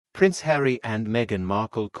Prince Harry and Meghan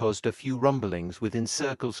Markle caused a few rumblings within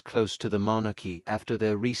circles close to the monarchy after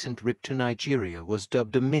their recent trip to Nigeria was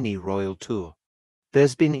dubbed a mini royal tour.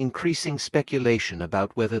 There's been increasing speculation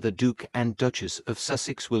about whether the Duke and Duchess of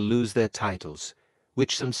Sussex will lose their titles,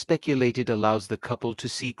 which some speculated allows the couple to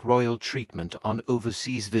seek royal treatment on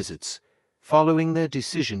overseas visits, following their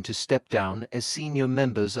decision to step down as senior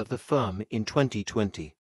members of the firm in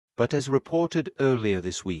 2020. But as reported earlier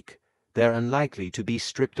this week, they're unlikely to be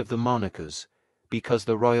stripped of the monikers, because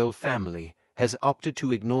the royal family has opted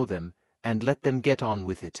to ignore them and let them get on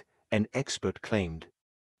with it, an expert claimed.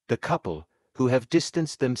 The couple, who have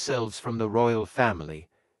distanced themselves from the royal family,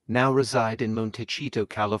 now reside in Montecito,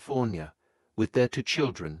 California, with their two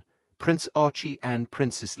children, Prince Archie and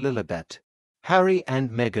Princess Lilibet. Harry and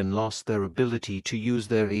Meghan lost their ability to use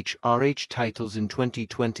their HRH titles in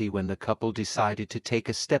 2020 when the couple decided to take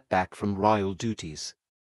a step back from royal duties.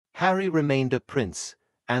 Harry remained a prince,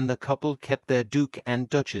 and the couple kept their Duke and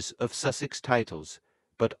Duchess of Sussex titles,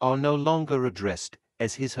 but are no longer addressed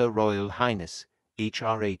as His/Her Royal Highness,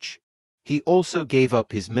 HRH. He also gave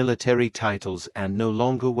up his military titles and no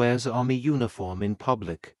longer wears army uniform in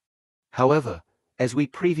public. However, as we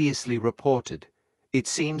previously reported, it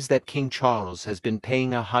seems that King Charles has been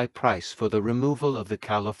paying a high price for the removal of the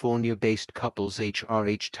California-based couple's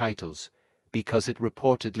HRH titles, because it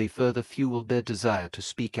reportedly further fueled their desire to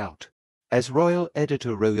speak out. As royal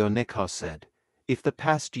editor Royonika said, if the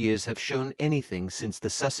past years have shown anything since the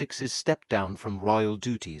Sussexes stepped down from royal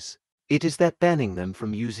duties, it is that banning them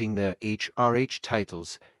from using their HRH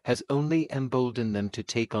titles has only emboldened them to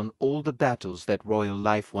take on all the battles that royal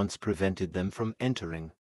life once prevented them from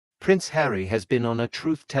entering. Prince Harry has been on a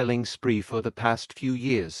truth-telling spree for the past few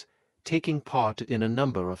years, taking part in a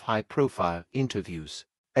number of high-profile interviews,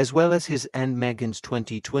 as well as his and Meghan's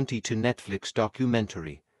 2022 Netflix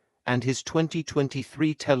documentary, and his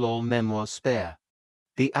 2023 tell-all memoir Spare.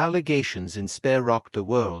 The allegations in Spare rocked the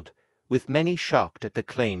world, with many shocked at the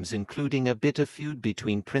claims, including a bitter feud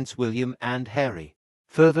between Prince William and Harry.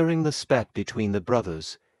 Furthering the spat between the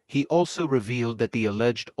brothers, he also revealed that the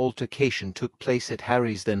alleged altercation took place at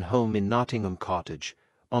Harry's then home in Nottingham Cottage,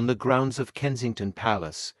 on the grounds of Kensington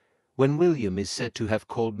Palace, when William is said to have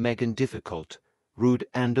called Meghan difficult, rude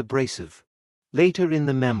and abrasive. Later in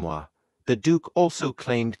the memoir, the Duke also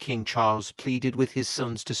claimed King Charles pleaded with his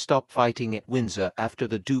sons to stop fighting at Windsor after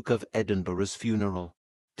the Duke of Edinburgh's funeral.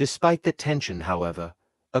 Despite the tension, however,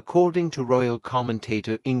 according to royal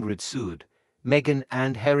commentator Ingrid Sood, Meghan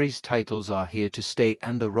and Harry's titles are here to stay,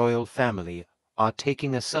 and the royal family are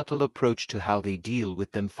taking a subtle approach to how they deal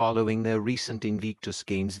with them following their recent Invictus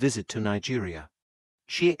Games visit to Nigeria.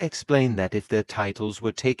 She explained that if their titles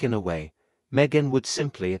were taken away, Meghan would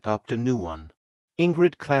simply adopt a new one.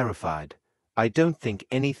 Ingrid clarified, "I don't think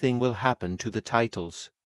anything will happen to the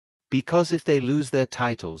titles. Because if they lose their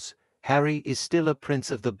titles, Harry is still a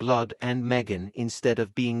prince of the blood, and Meghan, instead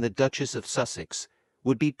of being the Duchess of Sussex,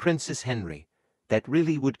 would be Princess Henry. That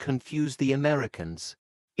really would confuse the Americans."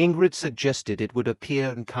 Ingrid suggested it would appear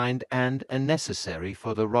unkind and unnecessary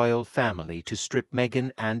for the royal family to strip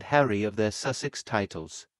Meghan and Harry of their Sussex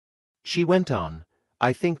titles. She went on,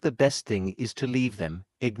 "I think the best thing is to leave them,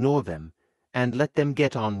 ignore them, and let them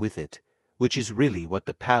get on with it, which is really what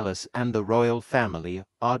the palace and the royal family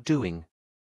are doing."